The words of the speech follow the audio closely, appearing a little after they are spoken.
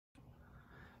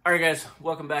Alright guys,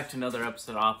 welcome back to another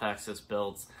episode of Off Axis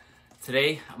Builds.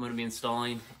 Today I'm going to be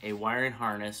installing a wiring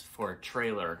harness for a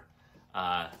trailer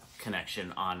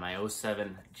connection on my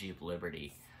 07 Jeep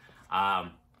Liberty.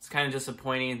 It's kind of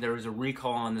disappointing. There was a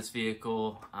recall on this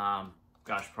vehicle,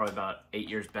 gosh, probably about 8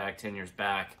 years back, 10 years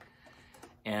back.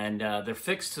 And their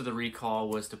fix to the recall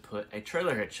was to put a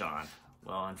trailer hitch on.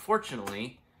 Well,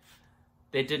 unfortunately,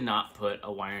 they did not put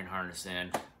a wiring harness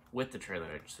in with the trailer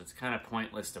hitch, so it's kind of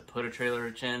pointless to put a trailer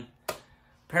hitch in.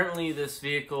 Apparently this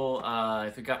vehicle,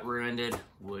 if it got rear-ended,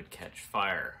 would catch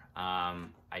fire.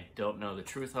 I don't know the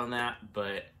truth on that,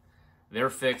 but their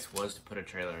fix was to put a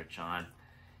trailer hitch on.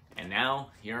 And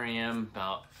now, here I am,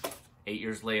 about 8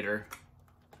 years later,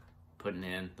 putting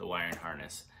in the wiring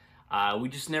harness. We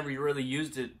just never really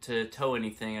used it to tow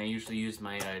anything. I usually used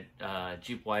my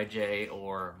Jeep YJ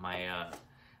or my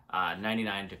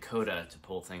 99 Dakota to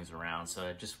pull things around, so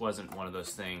it just wasn't one of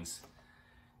those things,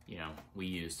 you know, we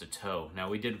used to tow. Now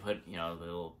we did put, you know, the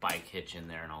little bike hitch in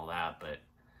there and all that, but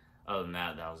other than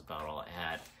that, that was about all I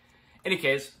had. Any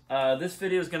case, this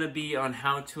video is going to be on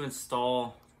how to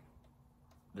install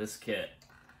this kit.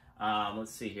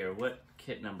 Let's see here, what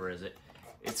kit number is it?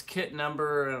 It's kit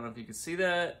number, I don't know if you can see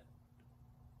that.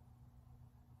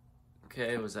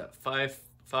 Okay, was that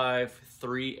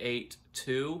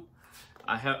 55382?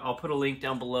 I'll put a link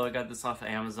down below. I got this off of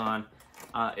Amazon.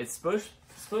 It's supposed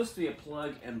to be a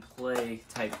plug and play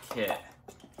type kit.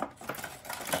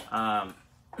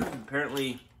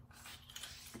 Apparently,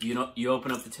 you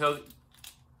open up the tail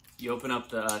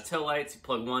lights, you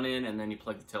plug one in, and then you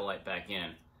plug the tail light back in.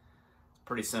 It's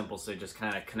pretty simple. So it just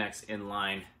kind of connects in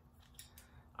line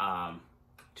to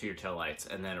your tail lights,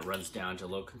 and then it runs down to a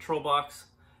low control box,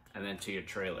 and then to your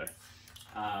trailer.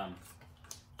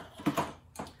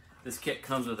 This kit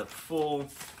comes with a full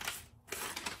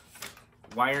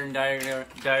wiring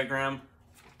diagram.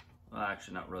 Well,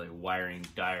 actually not really a wiring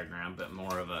diagram, but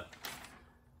more of a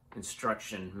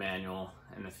instruction manual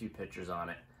and a few pictures on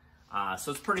it.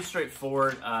 So it's pretty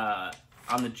straightforward. On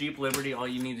the Jeep Liberty, all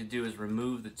you need to do is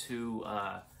remove the two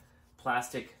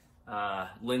plastic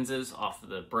lenses off of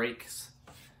the brakes,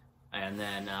 and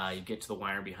then you get to the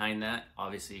wire behind that.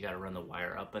 Obviously, you got to run the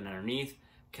wire up and underneath,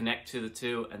 connect to the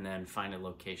two, and then find a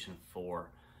location for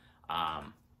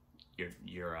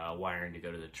your wiring to go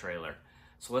to the trailer.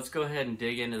 So let's go ahead and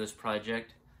dig into this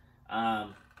project.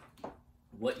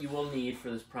 What you will need for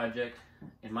this project,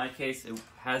 in my case, it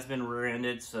has been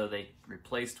rear-ended, so they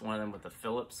replaced one of them with a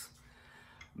Phillips.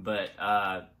 But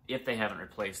if they haven't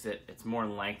replaced it, it's more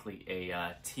than likely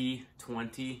a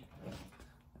T20.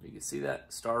 You can see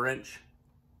that star wrench.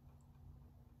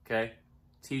 Okay,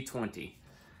 T20.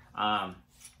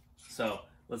 So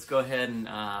let's go ahead and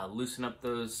loosen up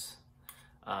those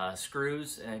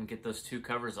screws and get those two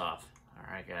covers off. All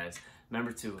right, guys.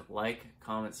 Remember to like,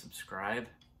 comment, subscribe,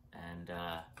 and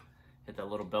hit that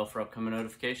little bell for upcoming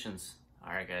notifications.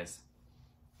 All right, guys.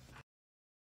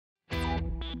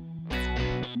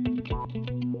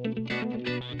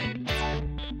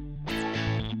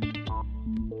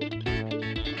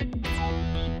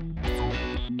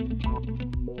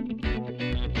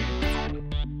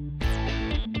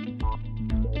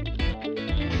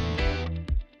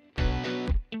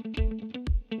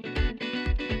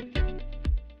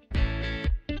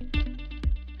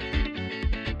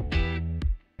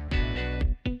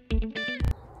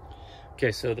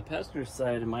 Okay, so the passenger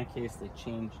side, in my case, they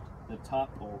changed the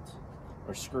top bolt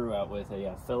or screw out with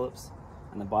a Phillips,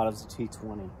 and the bottom's a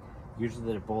T20. Usually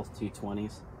they're both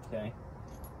T20s, okay?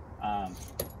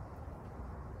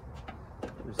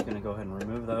 We're just gonna go ahead and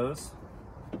remove those.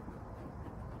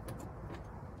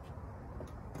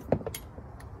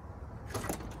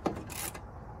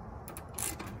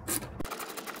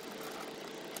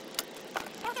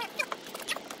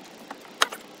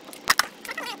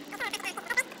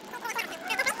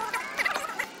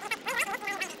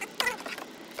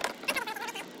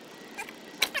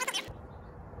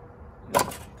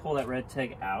 Pull that red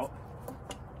tag out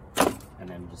and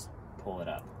then just pull it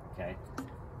up, okay?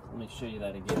 Let me show you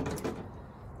that again.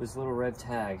 This little red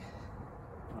tag,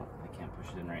 oh, I can't push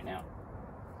it in right now.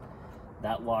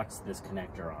 That locks this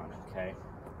connector on, okay?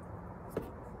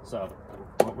 So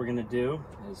what we're gonna do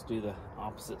is do the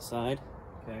opposite side,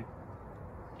 okay?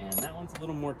 And that one's a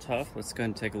little more tough. Let's go ahead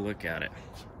and take a look at it.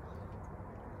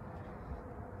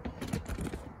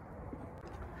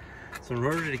 So in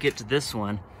order to get to this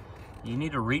one, you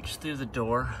need to reach through the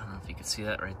door. I don't know if you can see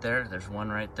that right there. There's one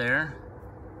right there.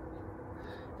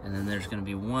 And then there's gonna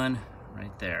be one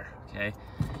right there, okay?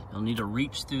 You'll need to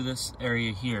reach through this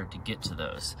area here to get to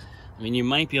those. I mean, you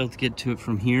might be able to get to it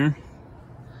from here,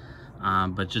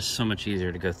 but just so much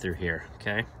easier to go through here,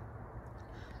 okay?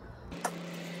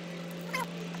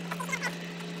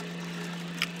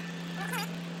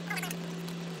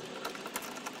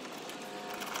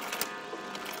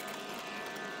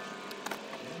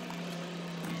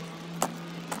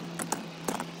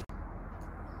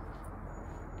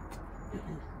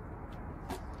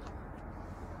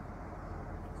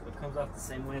 So it comes off the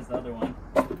same way as the other one.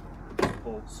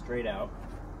 Pull straight out.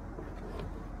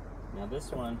 Now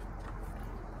this one,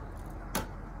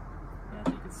 now if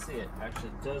you can see it,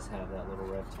 actually does have that little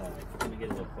rev tag. Let me get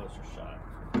a little closer shot.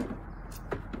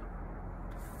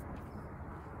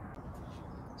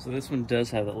 So this one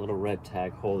does have that little red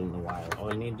tag holding the wire.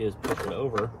 All you need to do is push it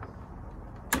over,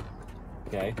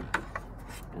 okay?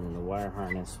 And then the wire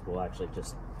harness will actually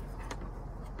just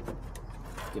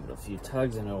give it a few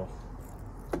tugs and it'll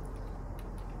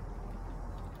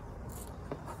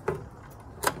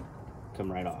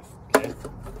come right off, okay?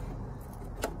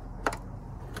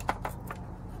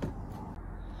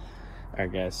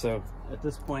 Alright guys, so at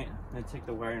this point, I'm going to take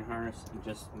the wiring harness and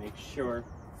just make sure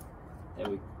that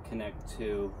we connect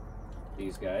to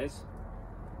these guys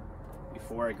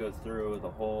before I go through the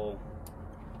whole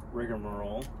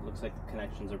rigmarole. Looks like the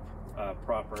connections are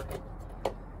proper,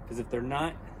 because if they're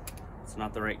not, it's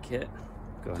not the right kit.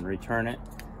 Go and return it.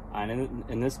 And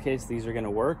in this case, these are going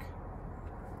to work.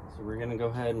 So we're going to go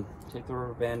ahead and take the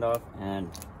rubber band off and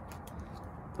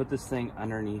put this thing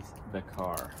underneath the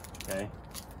car, okay?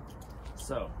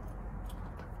 So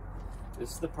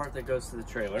this is the part that goes to the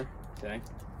trailer, okay?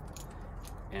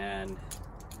 And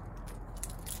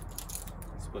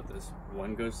split this.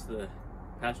 One goes to the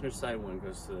passenger side, one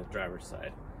goes to the driver's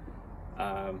side.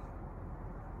 I'm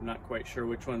not quite sure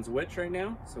which one's which right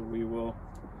now, so we will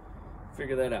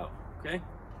figure that out, okay?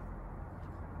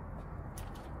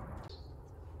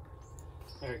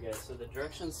 Alright guys, so the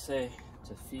directions say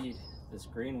to feed this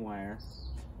green wire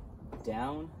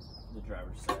down the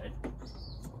driver's side.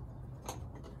 So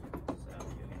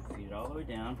you're going to feed it all the way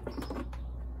down.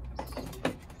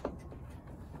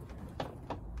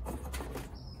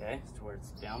 Okay, so where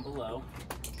it's down below.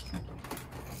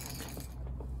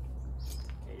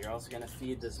 Okay, you're also going to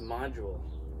feed this module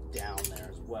down there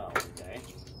as well, okay?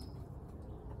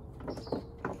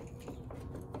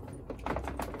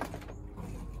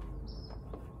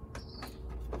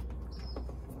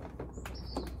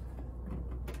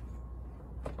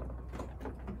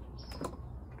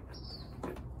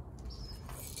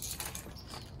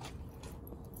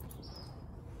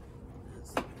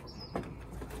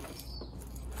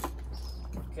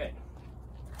 Okay.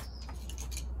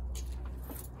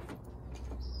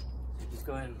 So just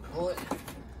go ahead and pull it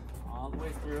all the way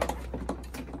through.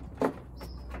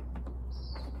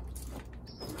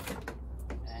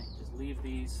 Okay, just leave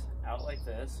these out like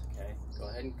this. Okay, go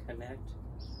ahead and connect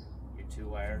your two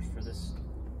wires for this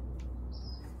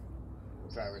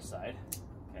driver's side.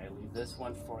 Okay, leave this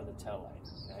one for the tail light.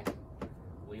 Okay,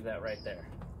 leave that right there.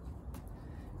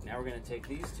 Now we're going to take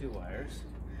these two wires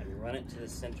and run it to the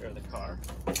center of the car.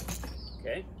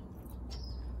 Okay?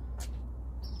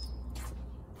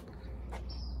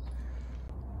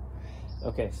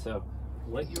 Okay, so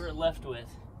what you are left with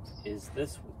is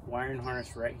this wiring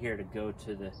harness right here to go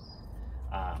to the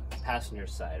passenger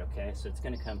side, okay? So it's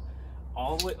going to come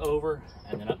all the way over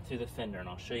and then up through the fender, and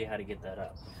I'll show you how to get that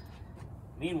up.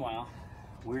 Meanwhile,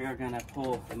 we are going to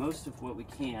pull most of what we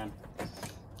can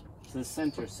to the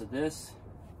center, so this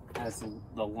has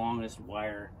the longest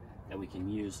wire that we can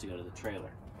use to go to the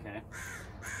trailer, okay?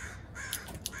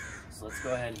 So let's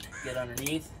go ahead and get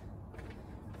underneath,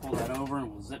 pull that over,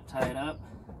 and we'll zip tie it up,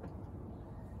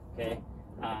 okay?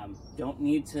 Don't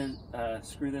need to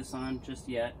screw this on just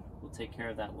yet. We'll take care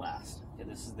of that last. Okay,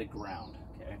 this is the ground,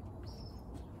 okay?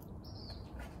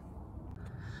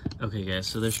 Okay guys,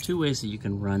 so there's two ways that you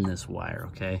can run this wire,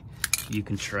 okay? You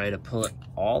can try to pull it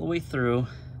all the way through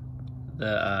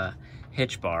the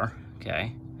hitch bar,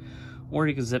 okay? Or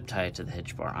you can zip tie it to the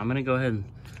hitch bar. I'm gonna go ahead and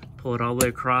pull it all the way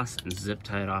across and zip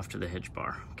tie it off to the hitch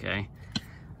bar, okay?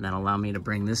 And that'll allow me to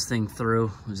bring this thing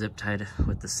through, zip tied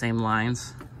with the same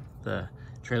lines, the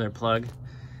trailer plug,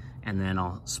 and then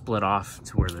I'll split off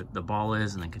to where the ball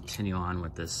is and then continue on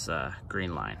with this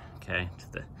green line, okay,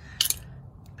 to the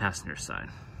passenger side.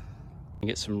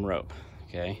 Get some rope,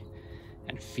 okay,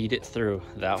 and feed it through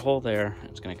that hole there.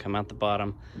 It's gonna come out the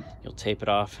bottom. You'll tape it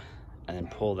off and then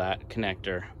pull that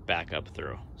connector back up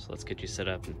through. So let's get you set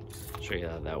up and show you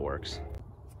how that works.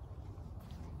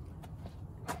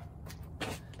 So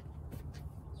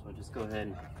I'll just go ahead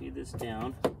and feed this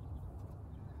down.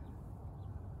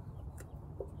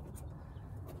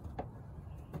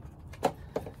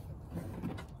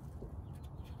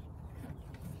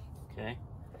 Okay.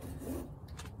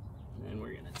 And then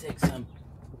we're gonna take some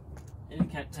any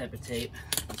type of tape.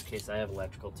 In this case, I have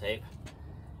electrical tape.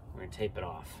 We're gonna tape it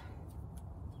off.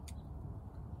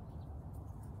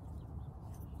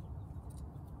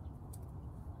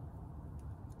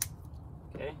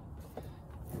 Okay,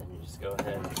 and then you just go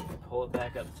ahead and pull it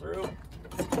back up through.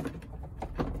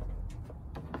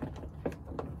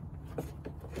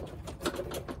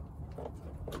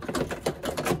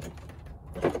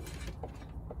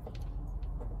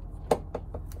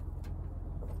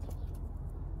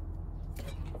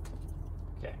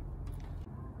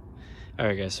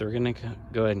 Alright guys, so we're going to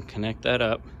go ahead and connect that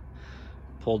up,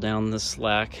 pull down the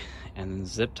slack, and then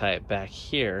zip tie it back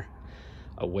here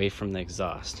away from the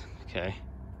exhaust, okay?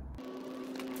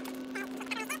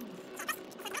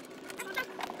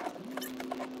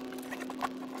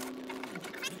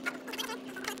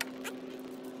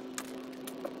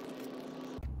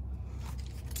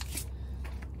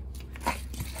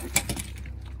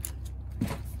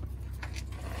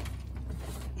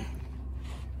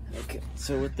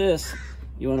 So with this,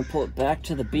 you want to pull it back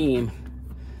to the beam,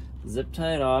 zip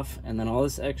tie it off, and then all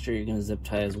this extra you're going to zip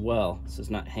tie as well, so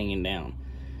it's not hanging down.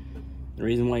 The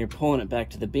reason why you're pulling it back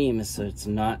to the beam is so it's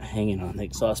not hanging on the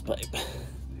exhaust pipe.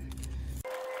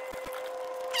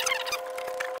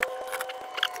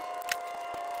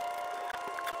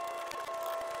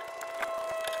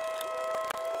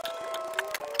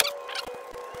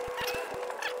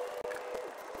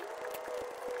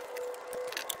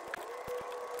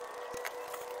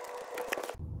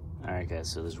 Alright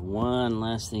guys, so there's one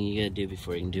last thing you gotta do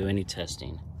before you can do any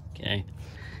testing, okay?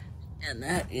 And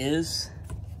that is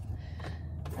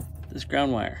this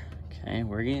ground wire, okay?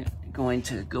 We're going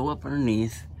to go up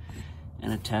underneath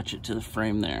and attach it to the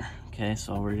frame there, okay?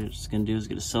 So all we're just gonna do is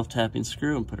get a self-tapping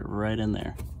screw and put it right in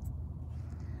there.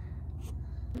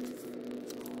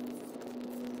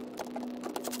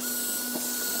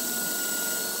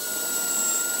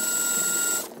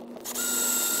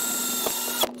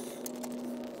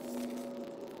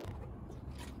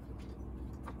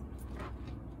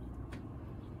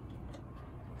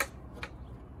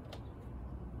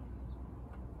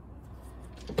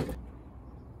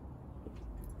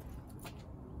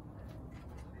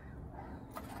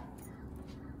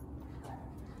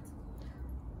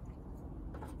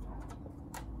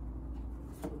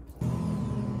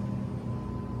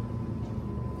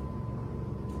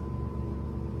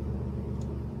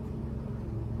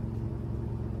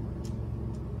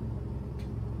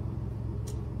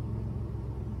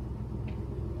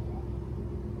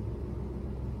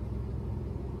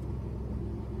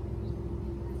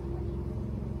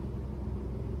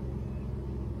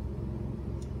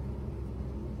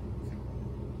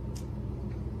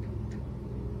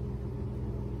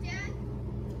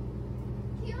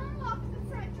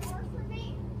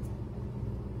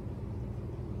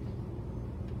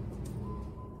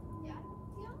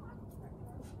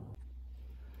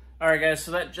 Alright guys,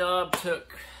 so that job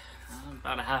took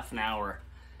about a half an hour.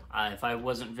 If I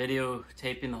wasn't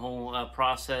videotaping the whole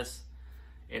process,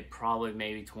 it probably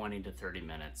maybe 20 to 30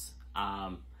 minutes.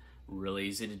 Really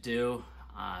easy to do.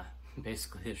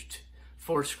 Basically there's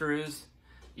 4 screws.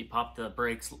 You pop the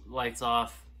brakes lights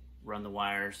off, run the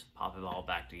wires, pop it all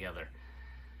back together.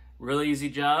 Really easy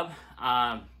job.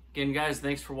 Again guys,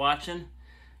 thanks for watching,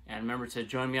 and remember to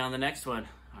join me on the next one.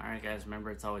 Alright guys,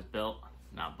 remember it's always built,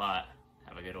 not bought.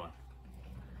 Have a good one.